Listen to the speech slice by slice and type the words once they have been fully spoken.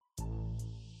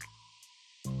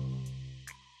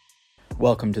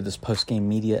Welcome to this postgame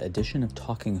media edition of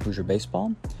Talking Hoosier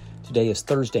Baseball. Today is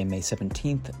Thursday, May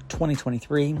 17th,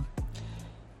 2023.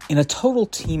 In a total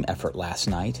team effort last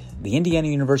night, the Indiana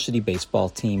University baseball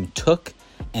team took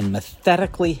and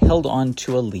methodically held on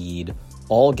to a lead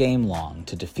all game long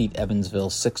to defeat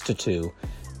Evansville 6-2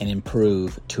 and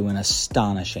improve to an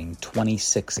astonishing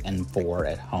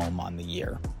 26-4 at home on the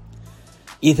year.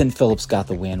 Ethan Phillips got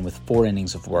the win with 4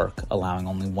 innings of work, allowing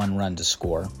only 1 run to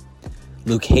score.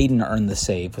 Luke Hayden earned the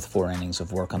save with 4 innings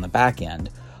of work on the back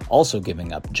end, also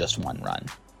giving up just 1 run.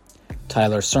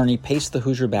 Tyler Cerny paced the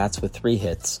Hoosier bats with 3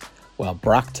 hits, while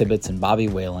Brock Tibbitts and Bobby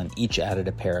Whalen each added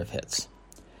a pair of hits.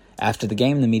 After the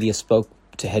game, the media spoke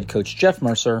to head coach Jeff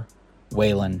Mercer,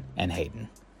 Whalen and Hayden.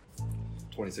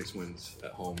 26 wins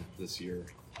at home this year.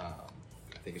 I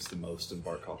think it's the most in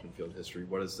BART Field history.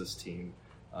 What is this team,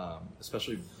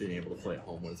 especially being able to play at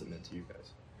home, what has it meant to you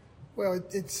guys? Well,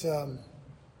 it's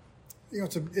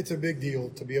a big deal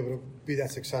to be able to be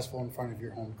that successful in front of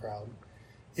your home crowd,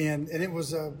 and it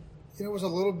was a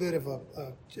little bit of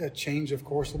a change of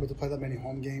course, a little bit to play that many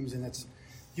home games, and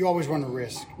you always run a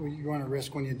risk. You run a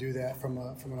risk when you do that from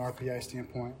an RPI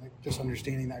standpoint, like just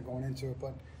understanding that going into it.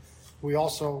 But we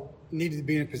also needed to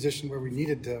be in a position where we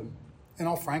needed to, in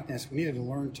all frankness, we needed to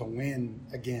learn to win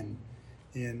again,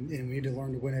 and we need to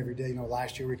learn to win every day.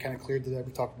 Last year we kind of cleared the deck.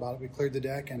 We talked about it. We cleared the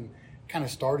deck and kind of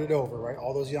started over, right?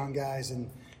 All those young guys, and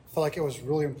I felt like it was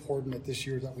really important that this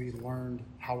year that we learned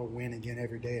how to win again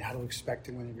every day and how to expect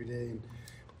to win every day. And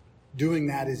doing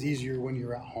that is easier when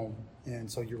you're at home.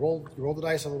 And so you roll the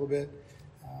dice a little bit,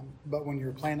 but when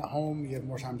you're playing at home, you have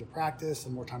more time to practice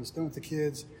and more time to spend with the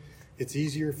kids. It's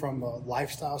easier from a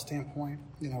lifestyle standpoint.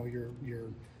 You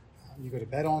go to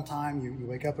bed on time, you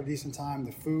wake up at a decent time,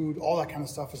 the food, all that kind of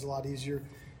stuff is a lot easier.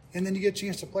 And then you get a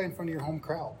chance to play in front of your home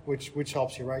crowd, which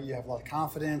helps you, right? You have a lot of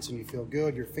confidence and you feel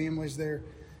good. Your family's there.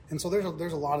 And so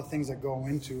there's a lot of things that go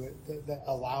into it that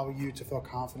allow you to feel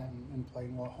confident in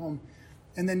playing well at home.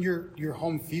 And then your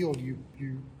home field,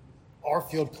 our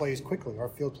field plays quickly. Our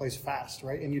field plays fast,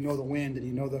 right? And you know the wind and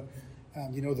you know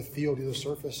the field, you know the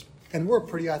surface. And we're a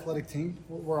pretty athletic team.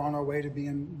 We're on our way to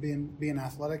being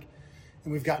athletic.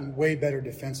 And we've gotten way better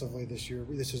defensively this year.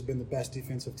 This has been the best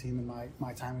defensive team in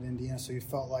my time at Indiana. So you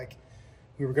felt like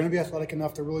we were going to be athletic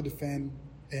enough to really defend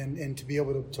and to be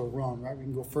able to run, right? We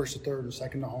can go first to third and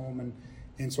second to home.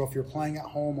 And so if you're playing at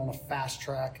home on a fast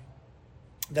track,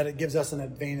 that it gives us an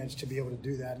advantage to be able to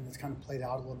do that. And it's kind of played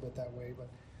out a little bit that way. But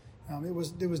it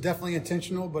was definitely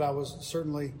intentional, but I was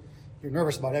certainly – you're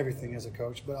nervous about everything as a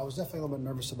coach, but I was definitely a little bit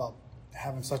nervous about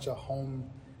having such a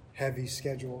home-heavy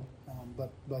schedule.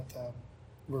 But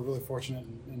we're really fortunate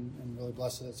and really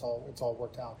blessed that it's all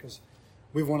worked out, because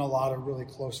we've won a lot of really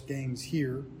close games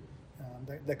here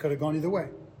that could have gone either way,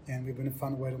 and we've been able to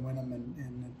find a way to win them,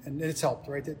 and it's helped,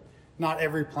 right? That not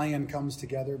every plan comes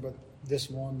together, but this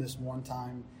one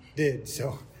time did.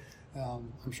 So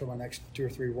I'm sure my next 2 or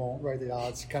 3 won't, right? The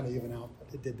odds kind of even out,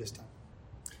 but it did this time.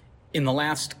 In the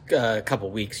last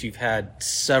couple weeks, you've had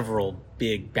several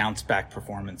big bounce back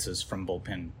performances from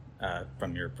bullpen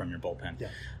from your bullpen. Yeah.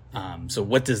 So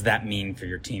what does that mean for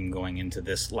your team going into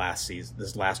this last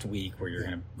week where you're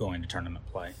going to go into tournament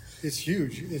play? It's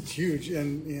huge.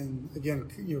 And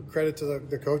again, credit to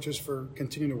the coaches for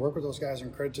continuing to work with those guys,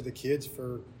 and credit to the kids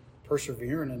for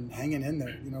persevering and hanging in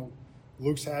there.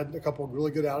 Luke's had a couple of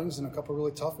really good outings and a couple of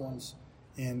really tough ones,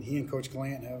 and he and Coach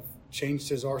Glant have changed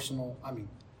his arsenal.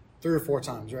 3 or 4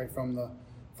 times, right? From the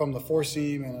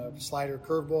 4-seam and a slider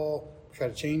curveball,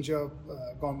 tried a changeup,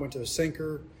 went to a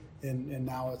sinker. And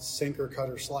now it's sinker,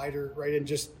 cutter, slider, right? And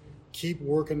just keep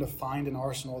working to find an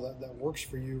arsenal that works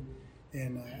for you,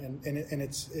 and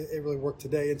it really worked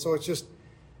today. And so it's just,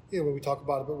 when we talk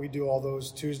about it, but we do all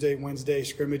those Tuesday, Wednesday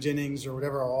scrimmage innings or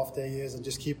whatever our off day is, and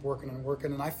just keep working.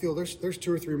 And I feel there's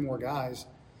 2 or 3 more guys.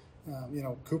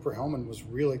 Cooper Hellman was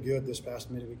really good this past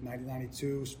midweek,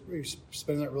 90-92, he's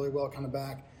spinning it really well, kind of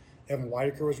back. Evan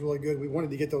Whitaker was really good. We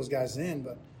wanted to get those guys in,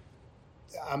 but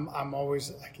I'm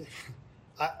always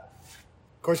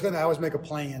Coach Glenn, I always make a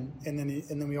plan, and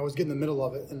then we always get in the middle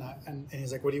of it, and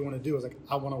he's like, "What do you want to do?" I was like,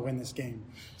 "I want to win this game."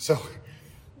 So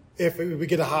if we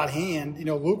get a hot hand,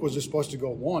 Luke was just supposed to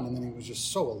go 1, and then he was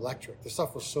just so electric. The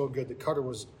stuff was so good. The cutter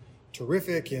was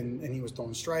terrific, and he was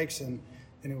throwing strikes, and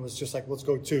it was just like, let's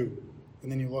go 2.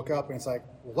 And then you look up, and it's like,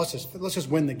 well, let's just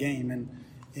win the game.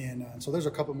 And so there's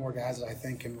a couple more guys that I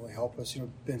think can really help us.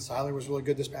 Ben Seiler was really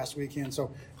good this past weekend.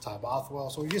 So Ty Bothwell.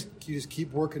 So you just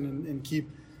keep working and keep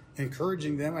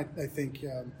encouraging them. I think,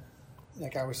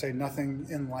 like I would say, nothing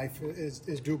in life is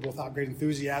doable without great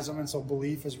enthusiasm, and so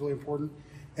belief is really important.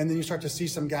 And then you start to see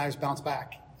some guys bounce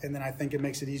back, and then I think it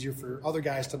makes it easier for other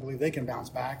guys to believe they can bounce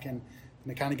back, and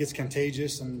and it kind of gets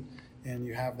contagious, and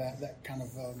you have that kind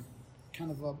of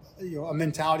a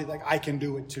mentality like I can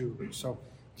do it too. So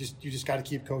you just got to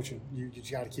keep coaching. You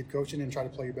just got to keep coaching and try to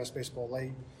play your best baseball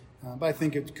late. But I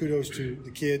think it's kudos to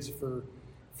the kids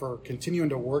for continuing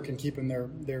to work and keeping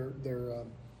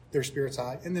their spirits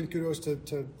high, and then kudos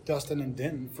to Dustin and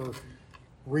Denton for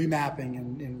remapping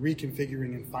and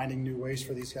reconfiguring and finding new ways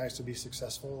for these guys to be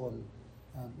successful. And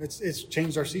it's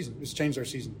changed our season. It's changed our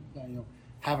season.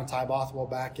 Having Ty Bothwell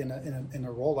back in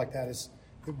a role like that it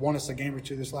won us a game or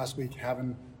two this last week.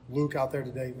 Having Luke out there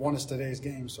today won us today's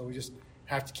game. So we just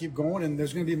have to keep going, and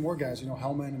there's going to be more guys.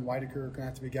 Hellman and Whitaker are going to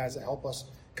have to be guys that help us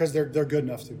because they're good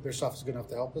enough to. Their stuff is good enough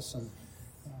to help us, and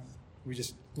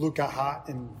Luke got hot,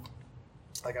 and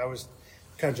like I was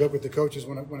kind of joke with the coaches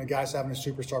when a guy's having a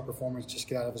superstar performance, just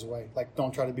get out of his way. Like,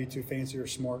 don't try to be too fancy or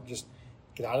smart. Just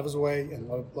get out of his way and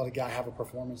let a guy have a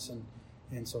performance.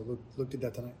 And so Luke did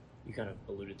that tonight. You kind of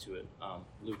alluded to it.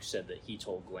 Luke said that he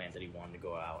told Glenn that he wanted to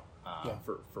go out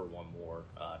for one more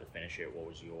to finish it. What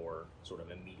was your sort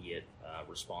of immediate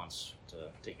response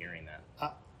to hearing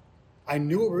that? I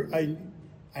knew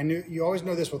you always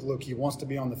know this with Luke. He wants to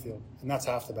be on the field, and that's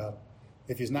half the battle.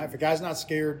 If a guy's not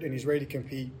scared and he's ready to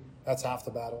compete, that's half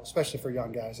the battle, especially for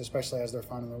young guys, especially as they're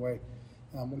finding their way.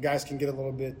 When guys can get a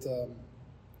little bit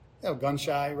gun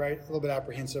shy, right, a little bit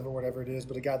apprehensive or whatever it is,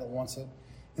 but a guy that wants it.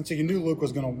 And so you knew Luke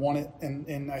was going to want it,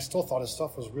 and I still thought his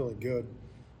stuff was really good.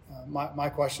 My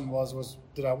question was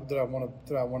did I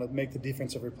want to make the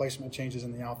defensive replacement changes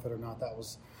in the outfit or not? That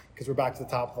was because we're back to the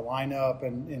top of the lineup,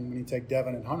 and when you take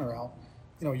Devin and Hunter out,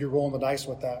 you're rolling the dice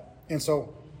with that. And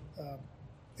so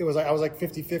I was like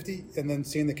 50-50, and then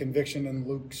seeing the conviction in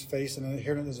Luke's face and then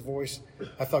hearing it in his voice,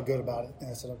 I felt good about it. And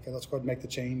I said, okay, let's go ahead and make the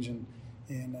change and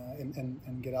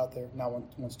get out there. Now,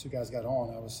 once two guys got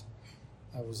on, I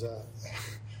was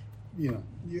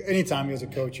anytime you as a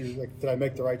coach, you're like, did I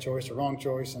make the right choice or wrong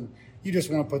choice? And you just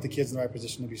want to put the kids in the right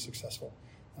position to be successful.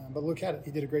 But Luke had it.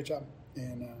 He did a great job.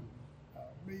 And,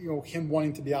 him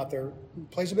wanting to be out there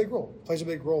plays a big role.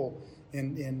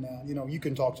 You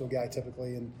can talk to a guy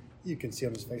typically and you can see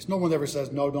on his face. No one ever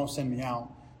says, no, don't send me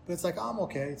out. But it's like, I'm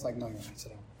okay. It's like, no, you're not,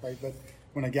 sit down, right? But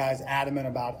when a guy's adamant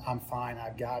about, I'm fine,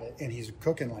 I've got it, and he's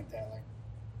cooking like that, like,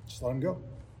 just let him go.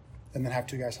 And then have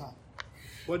two guys hot.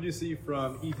 What did you see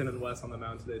from Ethan and Wes on the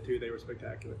mound today, too? They were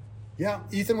spectacular. Yeah,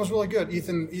 Ethan was really good.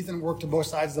 Ethan worked to both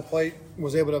sides of the plate,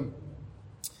 was able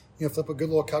to, flip a good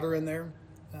little cutter in there,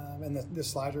 and the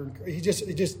slider. He just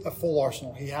a full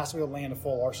arsenal. He has to be able to land a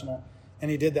full arsenal,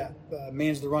 and he did that.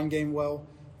 Managed the run game well.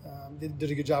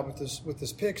 Did a good job with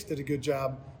his picks. Did a good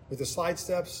job with the slide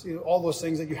steps. All those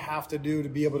things that you have to do to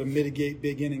be able to mitigate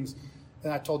big innings.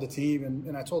 And I told the team,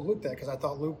 and I told Luke that because I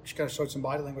thought Luke kind of showed some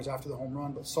body language after the home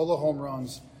run. But solo home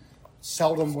runs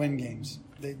seldom win games.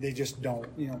 They just don't.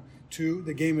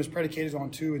 The game is predicated on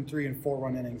 2 and 3 and 4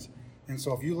 run innings. And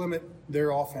so if you limit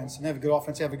their offense, and they have a good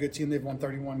offense, they have a good team, they've won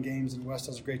 31 games, and West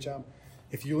does a great job.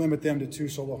 If you limit them to 2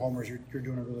 solo homers, you're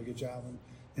doing a really good job.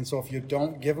 And so if you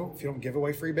don't give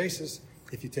away free bases,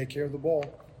 if you take care of the ball,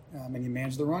 and you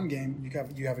manage the run game,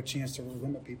 you have a chance to really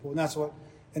limit people. And that's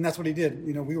what he did.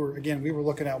 We were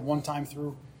looking at one time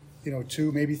through,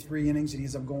 2, maybe 3 innings, and he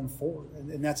ends up going 4.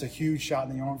 And that's a huge shot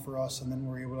in the arm for us. And then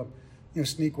we're able to,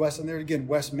 sneak West in there. Again,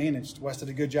 West managed. West did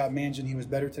a good job managing. He was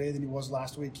better today than he was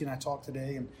last week. He and I talked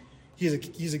today, and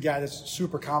he's a guy that's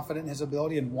super confident in his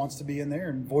ability and wants to be in there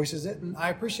and voices it. And I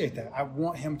appreciate that. I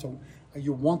want him to.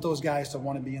 You want those guys to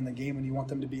want to be in the game, and you want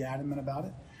them to be adamant about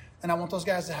it. And I want those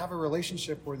guys to have a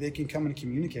relationship where they can come and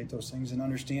communicate those things and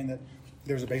understand that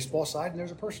there's a baseball side and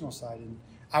there's a personal side. And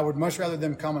I would much rather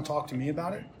them come and talk to me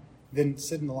about it than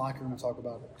sit in the locker room and talk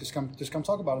about it. Just come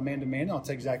talk about it man to man. I'll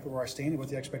tell you exactly where I stand and what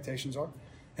the expectations are.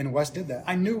 And West did that.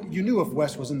 You knew if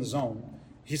West was in the zone.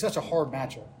 He's such a hard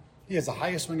matchup. He has the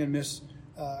highest swing and miss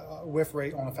whiff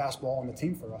rate on a fastball on the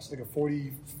team for us. Like a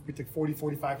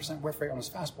 45% whiff rate on his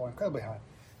fastball, incredibly high.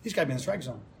 He's got to be in the strike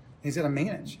zone. And he's got to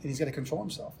manage, and he's got to control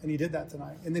himself. And he did that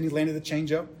tonight. And then he landed the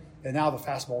changeup, and now the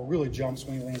fastball really jumps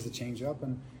when he lands the changeup,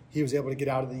 and he was able to get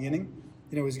out of the inning.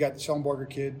 He's got the Schellenberger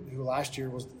kid who last year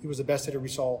was the best hitter we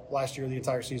saw last year the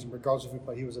entire season, regardless of who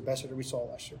played. He was the best hitter we saw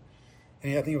last year.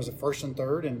 And I think it was the first and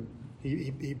third, and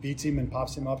he beats him and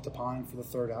pops him up to Pine for the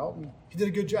third out. And he did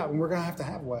a good job, and we're going to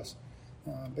have Wes.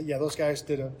 But yeah, those guys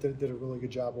did a really good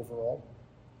job overall.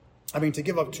 I mean, to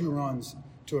give up 2 runs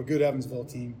to a good Evansville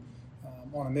team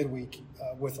on a midweek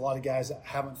with a lot of guys that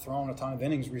haven't thrown a ton of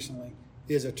innings recently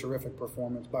is a terrific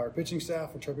performance by our pitching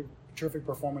staff, a terrific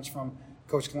performance from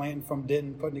Coach Clanton, from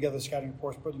Denton, putting together scouting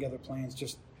reports, putting together plans.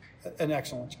 Just an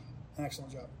excellent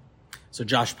job. So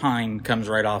Josh Pine comes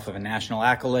right off of a national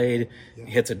accolade,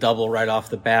 hits a double right off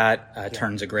the bat,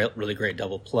 turns a really great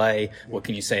double play. What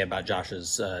can you say about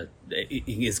Josh's?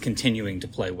 He is continuing to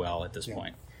play well at this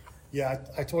point. Yeah,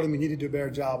 I told him he needed to do a better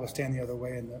job of standing the other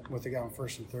way with the guy on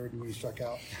first and third when he struck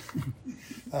out.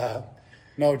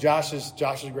 No, Josh is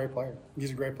a great player.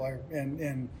 He's a great player,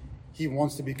 and he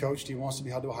wants to be coached. He wants to be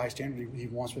held to a high standard. He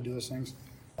wants to do those things.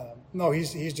 No,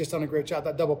 he's just done a great job.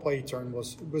 That double play he turned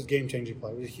was game-changing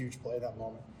play. It was a huge play at that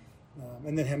moment.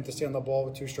 And then him to stay on the ball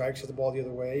with 2 strikes, hit the ball the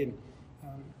other way. And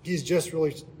he's just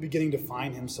really beginning to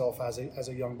find himself as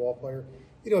a young ball player.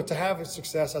 To have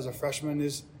success as a freshman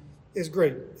is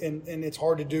great. And it's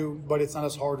hard to do, but it's not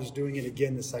as hard as doing it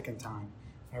again the second time.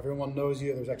 Everyone knows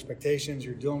you. There's expectations.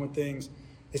 You're dealing with things.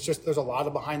 It's just there's a lot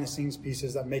of behind-the-scenes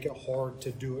pieces that make it hard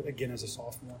to do it again as a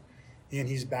sophomore. And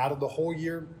he's battled the whole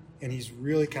year, and he's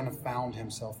really kind of found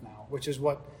himself now, which is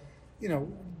what,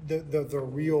 the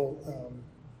real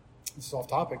it's off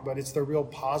topic, but it's the real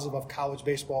positive of college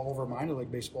baseball over minor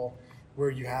league baseball, where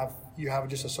you have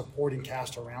just a supporting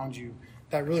cast around you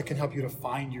that really can help you to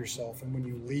find yourself. And when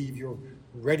you leave, you're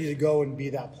ready to go and be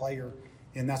that player.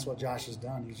 And that's what Josh has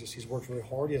done. He's worked really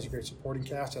hard. He has a great supporting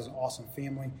cast, has an awesome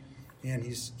family, and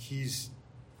he's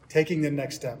taking the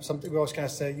next step. Something we always kind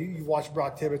of say, you watched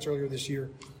Brock Tibbitts earlier this year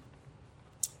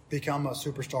become a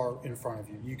superstar in front of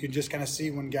you. You can just kind of see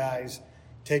when guys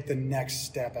take the next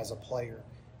step as a player.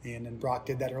 And Brock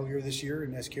did that earlier this year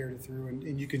and has carried it through.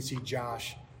 And you can see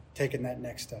Josh taking that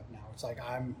next step now. It's like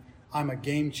I'm a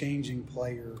game-changing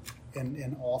player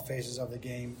in all phases of the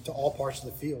game to all parts of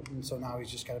the field. And so now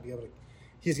he's got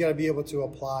to be able to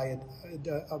apply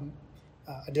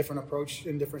a different approach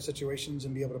in different situations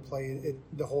and be able to play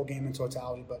the whole game in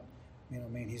totality. But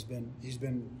he's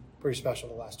been pretty special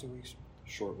the last 2 weeks.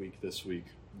 Short week this week,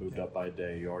 moved up by a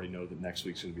day. You already know that next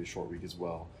week's going to be a short week as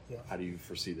well. Yeah. How do you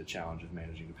foresee the challenge of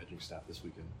managing the pitching staff this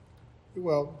weekend?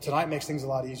 Well, tonight makes things a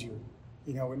lot easier.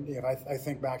 If I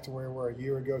think back to where we were a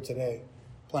year ago today,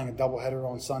 playing a doubleheader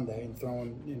on Sunday and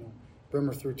throwing,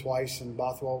 Brimmer threw twice and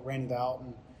Bothwell ran it out,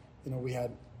 and we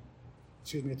had,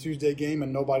 a Tuesday game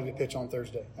and nobody to pitch on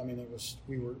Thursday. I mean,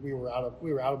 we were out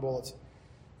of bullets.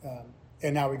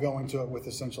 And now we go into it with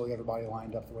essentially everybody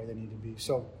lined up the way they need to be.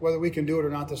 So whether we can do it or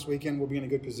not this weekend, we'll be in a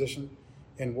good position,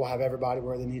 and we'll have everybody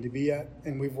where they need to be at.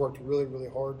 And we've worked really, really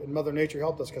hard. And Mother Nature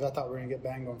helped us because I thought we were going to get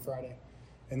banged on Friday.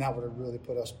 And that would have really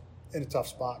put us in a tough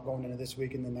spot going into this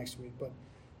week and the next week. But,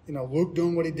 Luke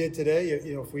doing what he did today,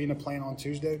 if we end up playing on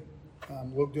Tuesday,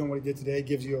 Luke doing what he did today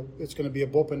it's going to be a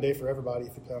bullpen day for everybody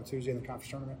if you play on Tuesday in the conference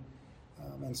tournament.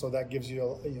 And so that gives you,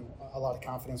 a lot of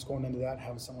confidence going into that and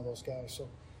having some of those guys. So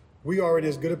we are in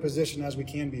as good a position as we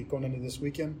can be going into this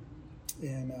weekend.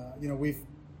 And, we've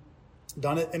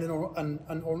done it in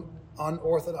an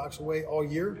unorthodox way all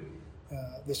year.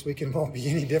 This weekend won't be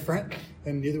any different,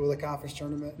 and neither will the conference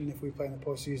tournament. And if we play in the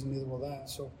postseason, neither will that.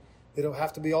 So it'll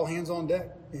have to be all hands on deck,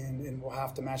 and we'll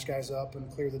have to match guys up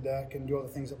and clear the deck and do all the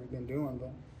things that we've been doing.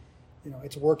 But,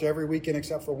 it's worked every weekend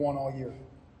except for one all year.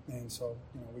 And so,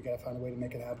 we got to find a way to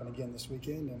make it happen again this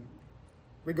weekend. And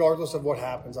regardless of what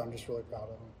happens, I'm just really proud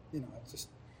of them.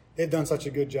 They've done such a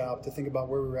good job to think about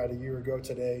where we were at a year ago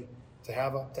today, to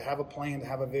have a plan, to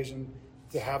have a vision,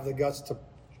 to have the guts to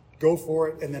go for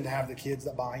it, and then to have the kids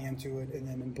that buy into it and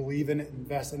then believe in it,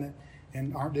 invest in it,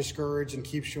 and aren't discouraged and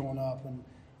keep showing up. And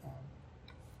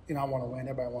I want to win.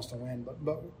 Everybody wants to win,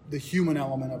 but the human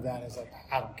element of that is like,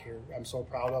 I don't care. I'm so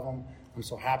proud of them. I'm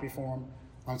so happy for them.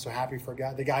 I'm so happy for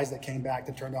the guys that came back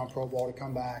to turn down pro ball to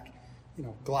come back.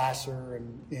 Glasser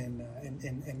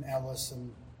and Ellis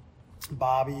and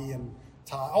Bobby and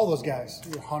Todd, all those guys,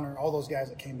 Hunter, all those guys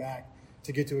that came back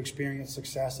to get to experience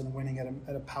success and winning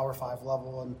at a Power 5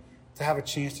 level and to have a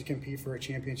chance to compete for a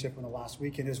championship in the last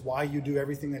weekend is why you do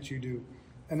everything that you do,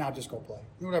 and not just go play.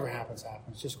 Whatever happens,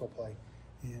 just go play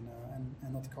and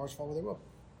let the cards fall where they will.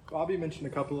 Bobby mentioned a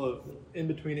couple of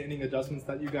in-between inning adjustments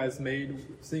that you guys made,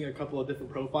 seeing a couple of different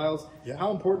profiles. Yeah.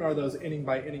 How important are those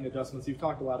inning-by-inning adjustments? You've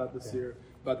talked a lot this year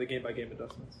about the game-by-game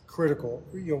adjustments. Critical.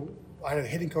 I had a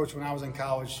hitting coach when I was in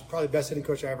college, probably the best hitting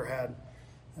coach I ever had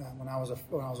when I was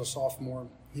a sophomore.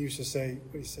 He used to say,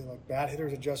 like, bad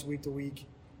hitters adjust week to week,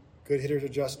 good hitters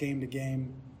adjust game to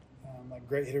game, like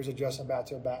great hitters adjust at bat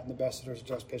to at bat, and the best hitters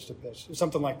adjust pitch to pitch.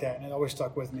 Something like that, and it always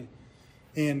stuck with me.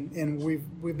 And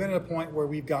we've been at a point where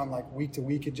we've gone like week to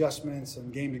week adjustments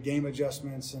and game to game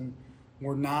adjustments, and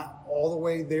we're not all the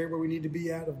way there where we need to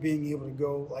be at of being able to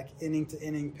go like inning to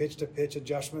inning, pitch to pitch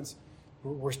adjustments.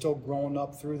 We're still growing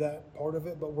up through that part of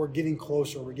it, but we're getting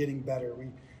closer. We're getting better.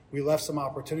 We left some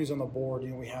opportunities on the board.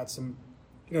 We had some,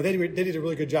 they did a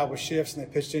really good job with shifts and they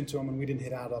pitched into them and we didn't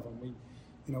hit out of them.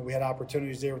 we had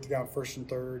opportunities there with the guy on first and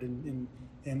third,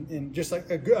 and just like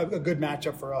a good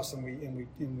matchup for us, and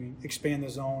we expand the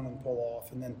zone and pull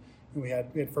off, and then we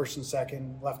had first and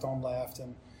second, left on left,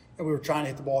 and we were trying to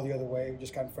hit the ball the other way. We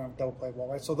just got in front of double play ball,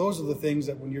 right? So those are the things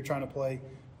that when you're trying to play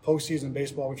postseason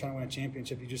baseball, we're trying to win a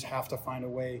championship, you just have to find a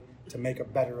way to make a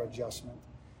better adjustment.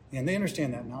 And they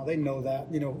understand that now. They know that,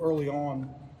 early on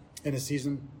in the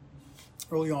season,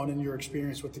 early on in your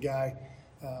experience with the guy,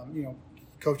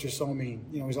 coach is so mean.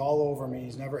 He's all over me.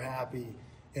 He's never happy.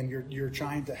 And you're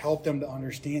trying to help them to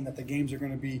understand that the games are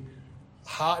going to be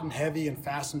hot and heavy and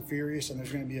fast and furious, and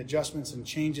there's going to be adjustments and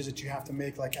changes that you have to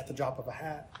make like at the drop of a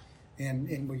hat.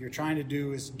 And what you're trying to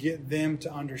do is get them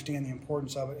to understand the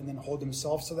importance of it and then hold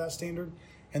themselves to that standard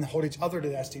and hold each other to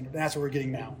that standard. And that's what we're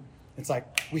getting now. It's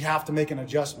like we have to make an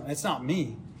adjustment. It's not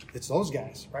me. It's those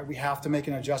guys, right? We have to make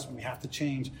an adjustment. We have to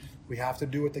change. We have to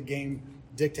do what the game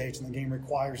dictates and the game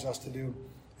requires us to do.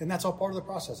 And that's all part of the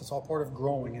process. It's all part of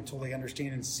growing until they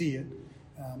understand and see it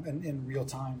in real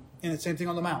time. And the same thing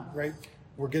on the mound, right?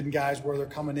 We're getting guys where they're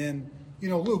coming in.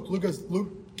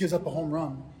 Luke gives up a home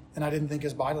run, and I didn't think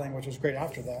his body language was great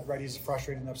after that, right? He's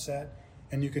frustrated and upset,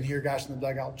 and you can hear guys in the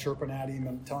dugout chirping at him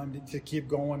and telling him to keep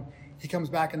going. He comes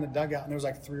back in the dugout, and there's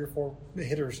like 3 or 4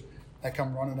 hitters that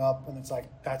come running up, and it's like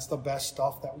that's the best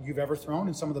stuff that you've ever thrown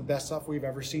and some of the best stuff we've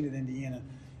ever seen in Indiana.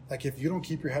 Like if you don't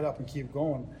keep your head up and keep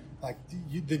going, like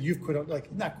then you've quit.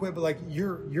 Like not quit, but like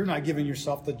you're not giving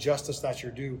yourself the justice that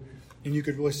you're due. And you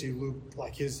could really see Luke,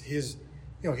 like he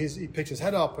picks his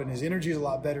head up and his energy is a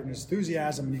lot better and his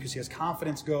enthusiasm, and you can see his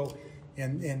confidence go.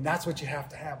 And that's what you have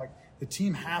to have. Like the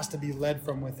team has to be led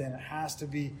from within. It has to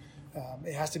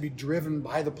be driven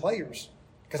by the players.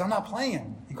 Because I'm not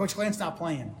playing, and Coach Glant's not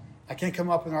playing. I can't come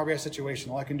up with an RBI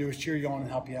situation. All I can do is cheer you on and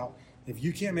help you out. If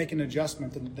you can't make an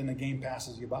adjustment, then the game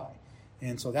passes you by.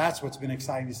 And so that's what's been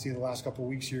exciting to see the last couple of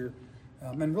weeks here.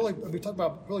 And really, we talk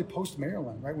about really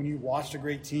post-Maryland, right? When you watched a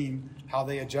great team, how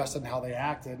they adjusted and how they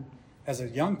acted. As a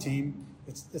young team,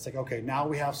 it's like, okay, now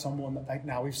we have someone that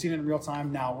now we've seen it in real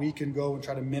time. Now we can go and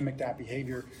try to mimic that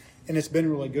behavior. And it's been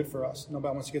really good for us.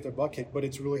 Nobody wants to get their butt kicked, but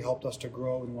it's really helped us to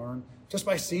grow and learn just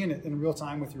by seeing it in real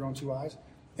time with your own 2 eyes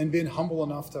and being humble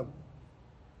enough to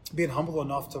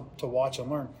watch and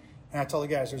learn. And I tell the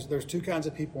guys, there's 2 kinds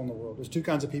of people in the world. There's 2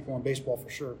 kinds of people in baseball for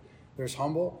sure. There's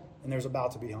humble and there's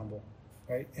about to be humble,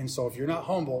 right? And so if you're not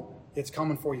humble, it's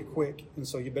coming for you quick. And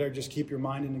so you better just keep your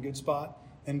mind in a good spot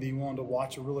and be willing to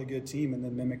watch a really good team and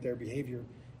then mimic their behavior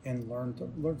and learn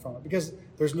from it. Because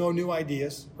there's no new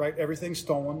ideas, right? Everything's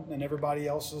stolen and everybody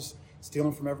else is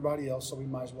stealing from everybody else, so we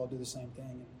might as well do the same thing.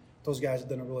 And those guys have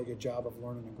done a really good job of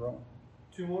learning and growing.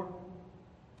 2 more?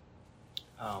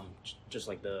 Just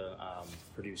like the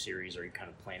Purdue series, are you kind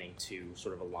of planning to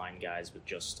sort of align guys with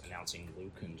just announcing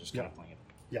Luke and just kind of playing it?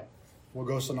 Yeah. We'll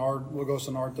go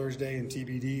Sennard Thursday and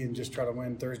TBD and just try to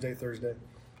win Thursday.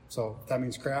 So if that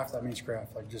means craft,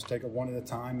 Like just take it one at a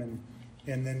time,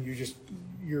 and then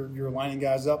you're lining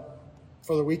guys up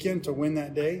for the weekend to win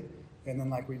that day. And then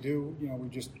like we do,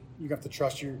 you have to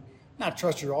trust not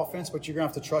trust your offense, but you're gonna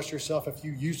have to trust yourself. If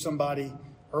you use somebody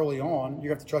early on, you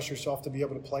have to trust yourself to be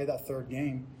able to play that third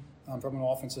game from an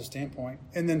offensive standpoint,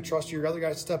 and then trust your other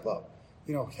guys to step up.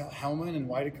 Hellman and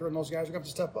Whitaker and those guys are going to have to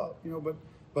step up.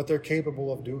 But they're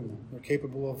capable of doing that. They're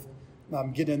capable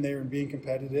of getting in there and being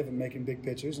competitive and making big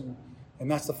pitches, and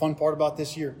that's the fun part about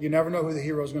this year. You never know who the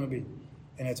hero is going to be,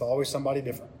 and it's always somebody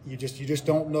different. You just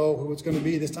don't know who it's going to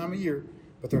be this time of year,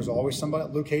 but there's always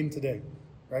somebody. Luke Hayden today,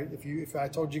 right? If I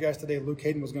told you guys today Luke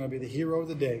Hayden was going to be the hero of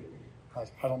the day,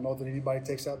 I don't know that anybody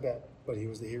takes that bet, but he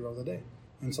was the hero of the day.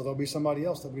 And so there'll be somebody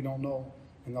else that we don't know,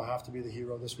 and they'll have to be the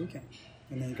hero this weekend.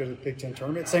 And then you go to the Big Ten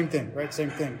tournament, same thing, right? Same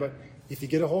thing. But if you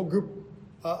get a whole group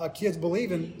of kids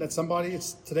believing that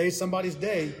today's somebody's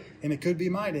day, and it could be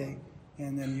my day,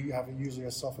 and then you have usually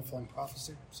a self-fulfilling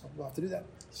prophecy. So we'll have to do that.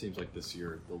 Seems like this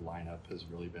year the lineup has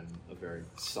really been a very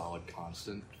solid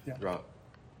constant throughout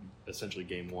essentially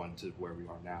game 1 to where we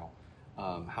are now.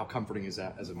 How comforting is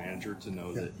that as a manager to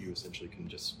know that you essentially can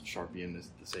just sharpie in the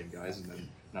same guys and then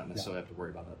not necessarily have to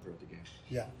worry about that throughout the game?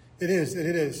 Yeah, it is.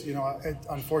 It is.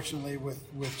 Unfortunately,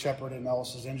 with Shepard and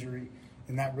Ellis's injury,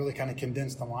 and that really kind of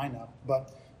condensed the lineup.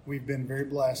 But we've been very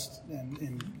blessed,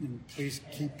 and please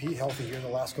keep Pete healthy here the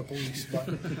last couple of weeks. But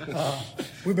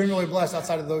we've been really blessed.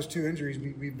 Outside of those 2 injuries,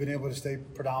 we've been able to stay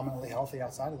predominantly healthy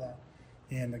outside of that.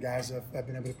 And the guys have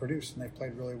been able to produce, and they've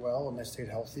played really well, and they stayed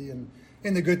healthy. And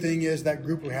the good thing is that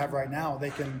group we have right now,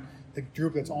 the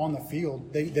group that's on the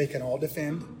field, they can all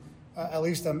defend at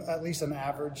least an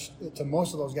average to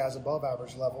most of those guys above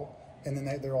average level, and then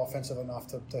they're offensive enough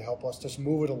to help us just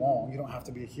move it along. You don't have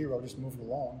to be a hero, just move it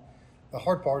along. The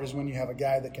hard part is when you have a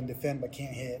guy that can defend but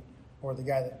can't hit, or the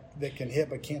guy that can hit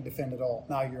but can't defend at all.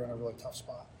 Now you're in a really tough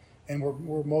spot. And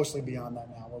we're mostly beyond that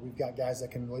now, where we've got guys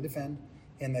that can really defend,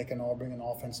 and they can all bring an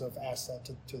offensive asset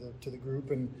to the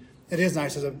group. And it is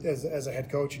nice as a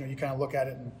head coach. You kind of look at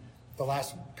it, and the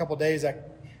last couple of days, I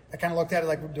kind of looked at it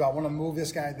like, do I want to move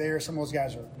this guy there? Some of those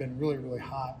guys have been really, really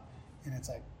hot, and it's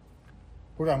like,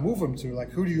 where do I move them to?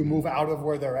 Like, who do you move out of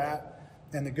where they're at?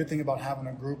 And the good thing about having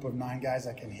a group of 9 guys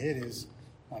that can hit is,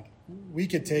 like, you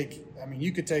could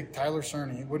take Tyler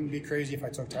Cerny. It wouldn't be crazy if I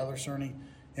took Tyler Cerny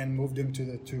and moved him to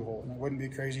the 2-hole, and it wouldn't be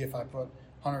crazy if I put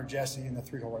Hunter Jesse in the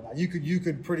 3-hole right now. You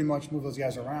could pretty much move those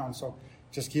guys around. So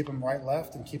just keep them right,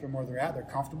 left, and keep them where they're at. They're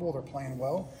comfortable. They're playing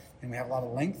well, and we have a lot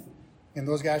of length. And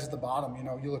those guys at the bottom,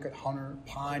 you look at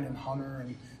Pine and Hunter,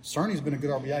 and Cerny's been a good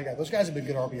RBI guy. Those guys have been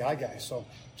good RBI guys. So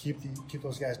keep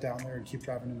those guys down there and keep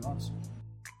driving in runs.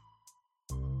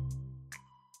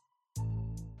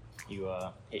 You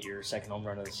hit your second home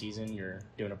run of the season. You're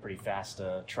doing a pretty fast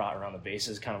trot around the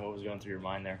bases. Kind of what was going through your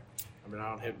mind there? I mean, I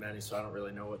don't hit many, so I don't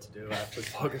really know what to do. I have to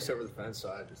focus over the fence, so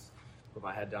I just put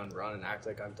my head down and run and act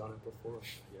like I've done it before.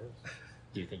 Yes.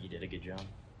 Do you think you did a good job?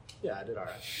 Yeah, I did all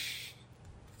right.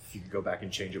 If you could go back and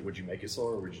change it, would you make it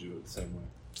slower, or would you do it the same way?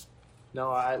 No,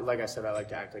 like I said, I like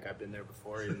to act like I've been there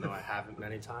before, even though I haven't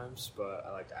many times, but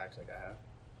I like to act like I have.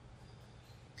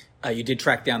 You did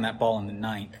track down that ball in the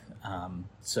 9th.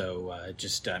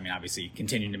 Obviously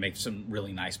continuing to make some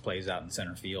really nice plays out in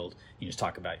center field. You just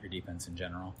talk about your defense in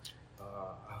general.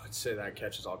 I would say that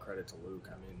catch is all credit to Luke.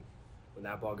 I mean, when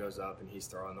that ball goes up and he's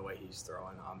throwing the way he's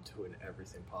throwing, I'm doing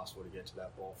everything possible to get to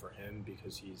that ball for him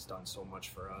because he's done so much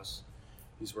for us.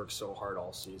 He's worked so hard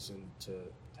all season to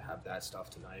have that stuff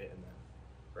tonight, and then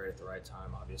right at the right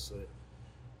time, obviously.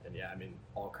 And yeah, I mean,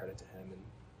 all credit to him. And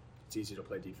it's easy to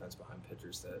play defense behind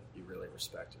pitchers that you really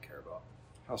respect and care about.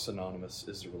 How synonymous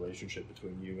is the relationship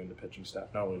between you and the pitching staff,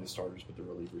 not only the starters but the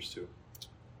relievers too?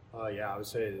 Yeah, I would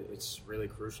say it's really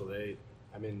crucial.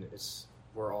 It's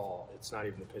not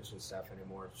even the pitching staff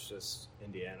anymore. It's just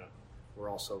Indiana. We're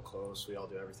all so close. We all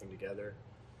do everything together,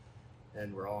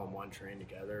 and we're all on one train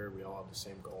together. We all have the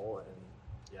same goal, and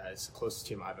yeah, it's the closest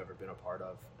team I've ever been a part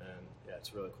of, and yeah,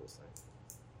 it's a really cool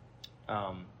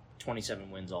thing. 27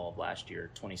 wins all of last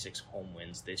year, 26 home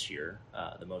wins this year,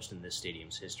 the most in this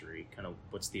stadium's history. Kind of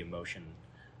what's the emotion?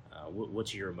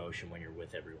 What's your emotion when you're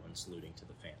with everyone saluting to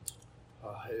the fans?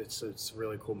 It's a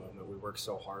really cool moment. We work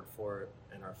so hard for it,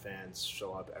 and our fans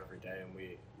show up every day, and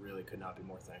we really could not be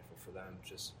more thankful for them.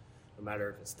 Just no matter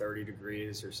if it's 30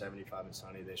 degrees or 75 and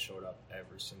sunny, they showed up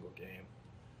every single game.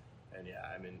 And yeah,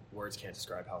 I mean, words can't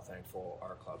describe how thankful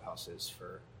our clubhouse is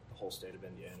for the whole state of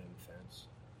Indiana and the fans.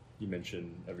 You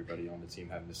mentioned everybody on the team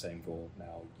having the same goal.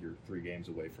 Now you're 3 games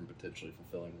away from potentially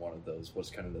fulfilling one of those.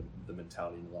 What's kind of the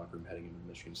mentality in the locker room heading into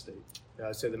Michigan State? Yeah,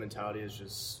 I'd say the mentality is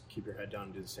just keep your head down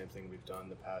and do the same thing we've done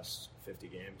the past 50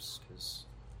 games because,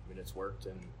 I mean, it's worked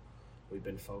and we've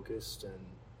been focused. And,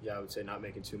 yeah, I would say not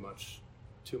making too much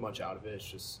out of it. It's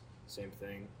just same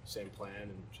thing, same plan,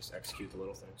 and just execute the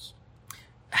little things.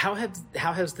 How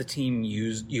has the team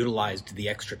utilized the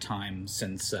extra time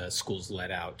since school's let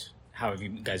out? How have you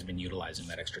guys been utilizing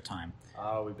that extra time?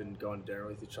 We've been going to dinner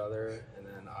with each other, and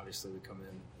then obviously we come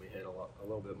in, we hit a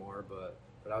little bit more, but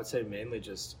I would say mainly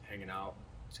just hanging out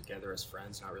together as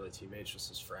friends, not really teammates, just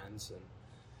as friends, and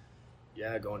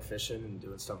yeah, going fishing and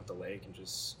doing stuff at the lake and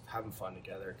just having fun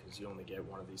together because you only get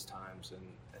one of these times,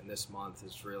 and this month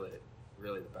is really,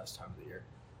 really the best time of the year.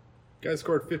 You guys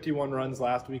scored 51 runs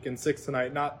last week and 6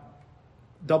 tonight, not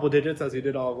double digits as you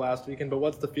did all of last weekend, but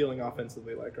what's the feeling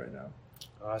offensively like right now?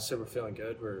 I said we're feeling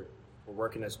good. We're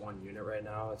working as one unit right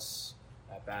now. It's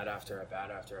at bat after at bat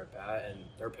after at bat, and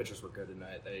their pitchers were good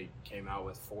tonight. They came out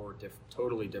with 4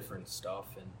 totally different stuff,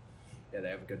 and yeah, they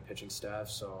have a good pitching staff.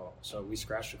 So we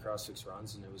scratched across 6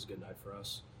 runs, and it was a good night for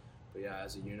us. But yeah,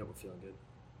 as a unit, we're feeling good.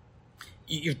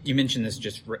 You mentioned this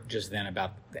just then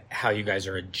about how you guys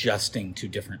are adjusting to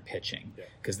different pitching,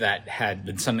 because that had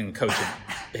been something the coach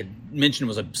had mentioned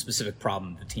was a specific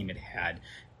problem the team had.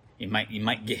 You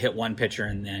might get hit one pitcher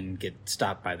and then get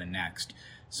stopped by the next.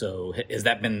 So has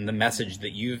that been the message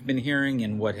that you've been hearing,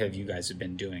 and what have you guys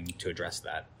been doing to address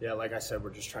that? Yeah, like I said,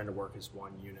 we're just trying to work as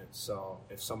one unit. So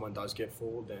if someone does get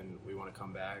fooled, then we want to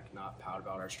come back, not pout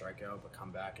about our strikeout, but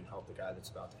come back and help the guy that's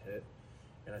about to hit.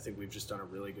 And I think we've just done a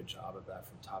really good job of that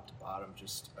from top to bottom,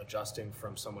 just adjusting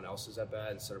from someone else's at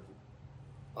bat instead of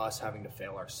us having to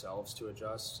fail ourselves to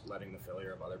adjust, letting the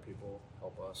failure of other people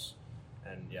help us.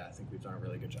 And yeah, I think we've done a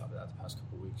really good job of that the past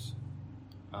couple of weeks.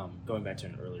 Going back to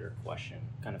an earlier question,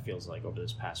 kind of feels like over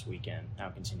this past weekend, now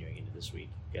continuing into this week,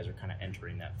 you guys are kind of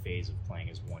entering that phase of playing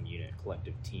as one unit,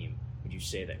 collective team. Would you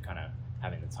say that kind of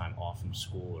having the time off from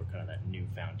school or kind of that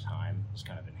newfound time has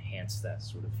kind of enhanced that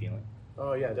sort of feeling?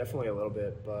 Oh, yeah, definitely a little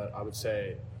bit. But I would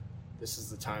say this is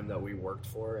the time that we worked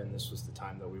for, and this was the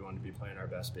time that we wanted to be playing our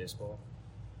best baseball.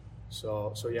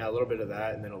 So yeah, a little bit of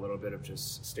that, and then a little bit of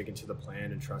just sticking to the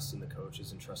plan and trusting the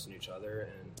coaches and trusting each other,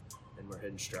 and we're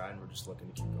hitting stride, and we're just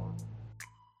looking to keep going.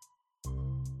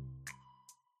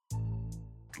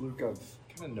 Luke,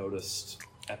 I've kind of noticed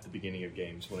at the beginning of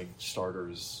games when a starter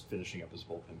is finishing up his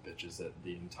bullpen pitches that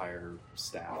the entire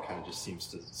staff kind of just seems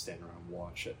to stand around,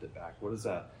 watch, shift it back. What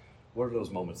are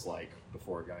those moments like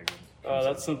before a guy goes?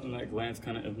 That's something that Glant's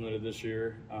kind of implemented this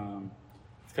year.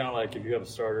 It's kind of like if you have a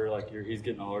starter, like he's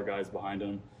getting all our guys behind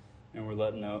him, and we're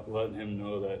letting him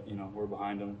know that we're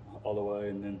behind him all the way.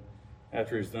 And then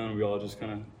after he's done, we all just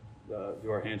kind of do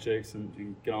our handshakes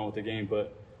and get on with the game.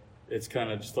 But it's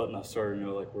kind of just letting the starter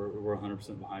know like we're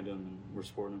 100% behind him and we're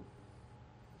supporting him.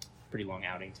 Pretty long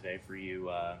outing today for you.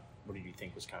 What did you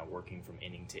think was kind of working from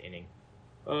inning to inning?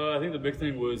 I think the big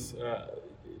thing was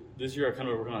this year I kind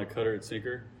of working on a cutter and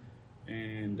sinker,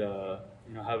 and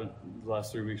haven't the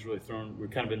last 3 weeks really thrown.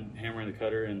 We've kind of been hammering the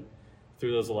cutter and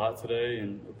threw those a lot today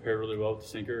and paired really well with the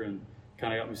sinker and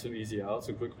kind of got me some easy outs,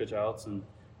 some quick pitch outs, and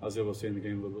I was able to stay in the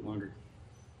game a little bit longer.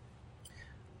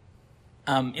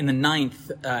 In the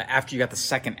ninth, after you got the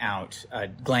second out,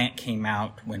 Glant came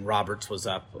out when Roberts was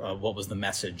up. What was the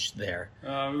message there?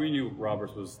 We knew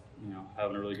Roberts was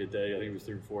having a really good day. I think he was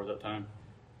 3 for 4 at that time.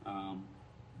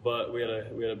 But we had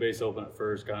a base open at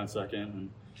first, guy on second, and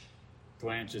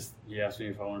Glant he asked me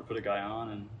if I wanted to put a guy on,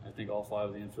 and I think all 5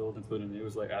 of the infield, including me,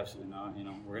 was like, absolutely not.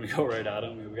 We're going to go right at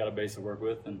him. We got a base to work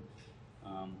with, and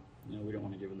we don't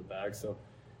want to give him the bag. So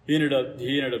he ended up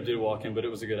did walk in, but it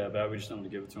was a good at bat. We just didn't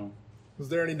want to give it to him. Was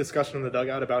there any discussion in the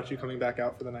dugout about you coming back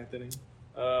out for the 9th inning?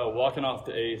 Walking off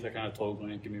the 8th, I kind of told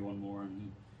Glant, give me one more,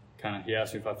 and he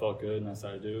asked me if I felt good, and I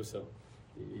said I do, so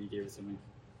he gave it to me.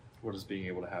 What is being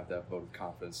able to have that vote of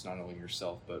confidence, not only in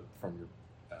yourself, but from your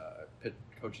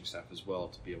coaching staff as well,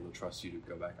 to be able to trust you to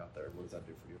go back out there? What does that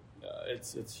do for you?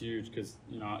 It's huge because,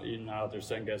 you're not out there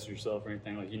second-guessing yourself or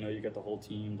anything. Like, you got the whole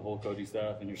team, the whole coaching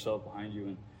staff, and yourself behind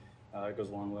you, and it goes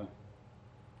a long way.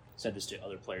 Said this to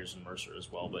other players in Mercer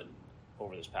as well, but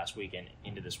over this past weekend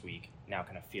into this week, now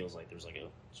kind of feels like there's like a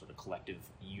sort of collective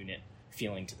unit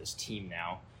feeling to this team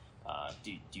now.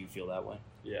 Do you feel that way?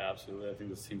 Yeah, absolutely. I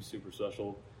think this team's super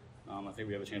special. I think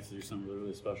we have a chance to do something really,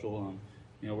 really special.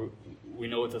 We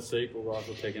know what's at stake, but we're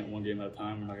also taking it one game at a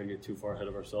time. We're not going to get too far ahead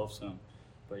of ourselves.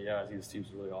 But yeah, I think this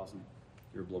team's really awesome.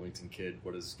 You're a Bloomington kid.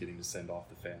 What is getting to send off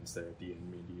the fans there at the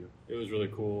end mean to you? It was really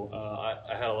cool. I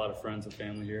had a lot of friends and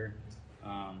family here.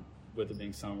 With it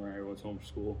being summer, everyone's home from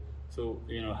school. So,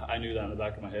 I knew that in the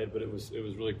back of my head, but it was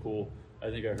really cool. I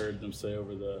think I heard them say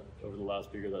over the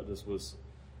loudspeaker that this was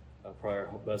probably our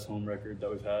best home record that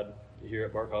we've had here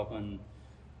at BART. And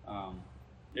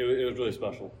it was really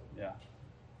special, yeah.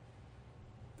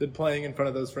 Did playing in front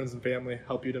of those friends and family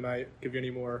help you tonight, give you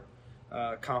any more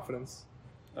confidence?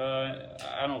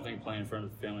 I don't think playing in front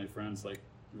of family and friends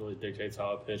really dictates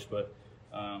how I pitch, but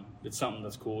it's something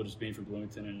that's cool, just being from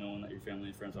Bloomington and knowing that your family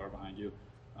and friends are behind you.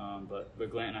 But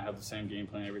Glant and I have the same game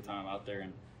plan every time I'm out there,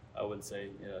 and I wouldn't say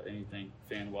anything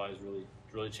fan-wise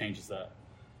really changes that.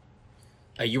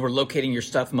 You were locating your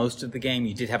stuff most of the game.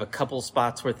 You did have a couple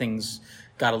spots where things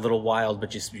got a little wild,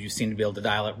 but you seemed to be able to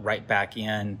dial it right back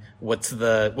in. What's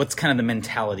kind of the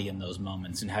mentality in those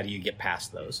moments, and how do you get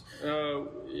past those?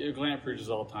 Glant preaches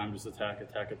all the time, just attack.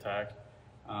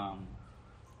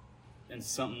 And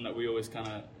something that we always kind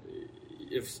of,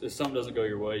 if something doesn't go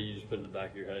your way, you just put it in the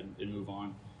back of your head and move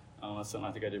on. That's something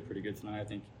I think I did pretty good tonight. I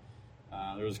think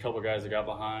there was a couple of guys that got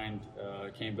behind,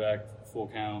 came back full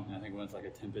count, and I think it went like a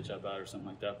 10-pitch at bat or something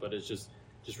like that. But it's just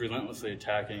relentlessly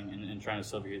attacking and trying to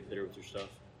suffocate the hitter with your stuff.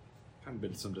 Kind of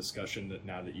been some discussion that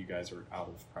now that you guys are out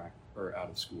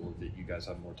of school, that you guys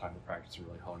have more time to practice and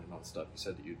really hone in on stuff. You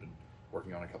said that you've been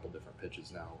working on a couple different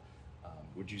pitches now.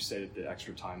 Would you say that the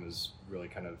extra time has really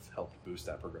kind of helped boost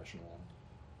that progression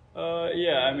along?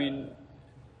 Yeah, I mean,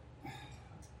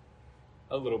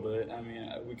 a little bit. I mean,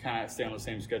 we kind of stay on the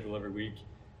same schedule every week.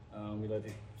 We like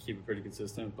to keep it pretty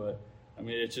consistent, but I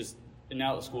mean, it's just, and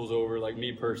now that school's over, like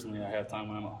me personally, I have time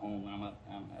when I'm at home,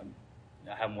 and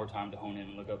I have more time to hone in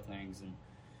and look up things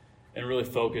and really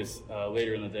focus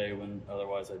later in the day when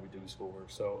otherwise I'd be doing schoolwork.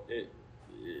 So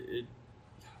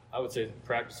I would say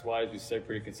practice-wise, we stay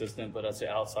pretty consistent, but I'd say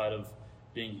outside of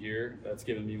being here, that's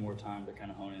given me more time to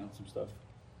kind of hone in on some stuff.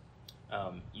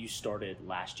 You started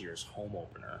last year's home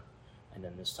opener and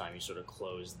then this time you sort of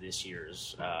close this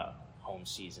year's home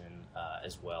season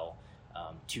as well.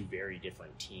 Two very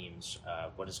different teams.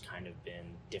 What has kind of been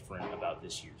different about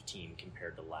this year's team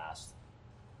compared to last?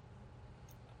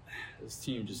 This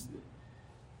team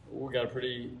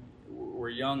we're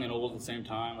young and old at the same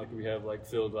time. Like we have like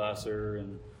Phil Glasser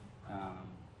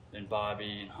and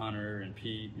Bobby and Hunter and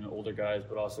Pete, older guys,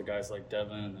 but also guys like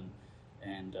Devin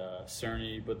and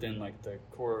Cerny. But then like the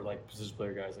core like position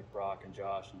player guys like Brock and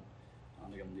Josh, and I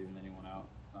don't think I'm leaving anyone out.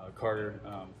 Carter.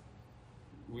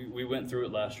 We went through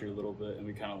it last year a little bit, and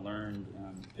we kind of learned.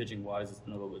 Pitching wise, it's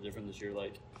been a little bit different this year.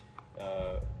 Like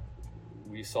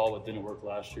we saw what didn't work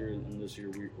last year, and this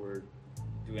year we're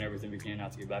doing everything we can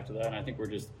not to get back to that. And I think we're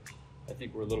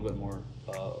a little bit more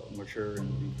mature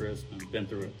and crisp and been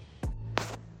through it.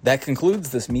 That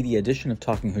concludes this media edition of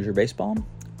Talking Hoosier Baseball.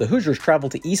 The Hoosiers travel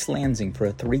to East Lansing for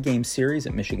a 3-game series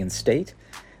at Michigan State.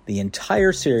 The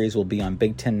entire series will be on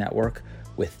Big Ten Network,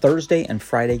 with Thursday and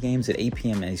Friday games at 8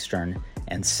 p.m. Eastern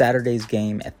and Saturday's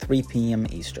game at 3 p.m.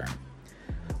 Eastern.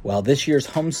 While this year's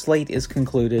home slate is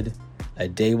concluded, a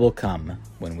day will come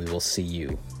when we will see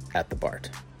you at the BART.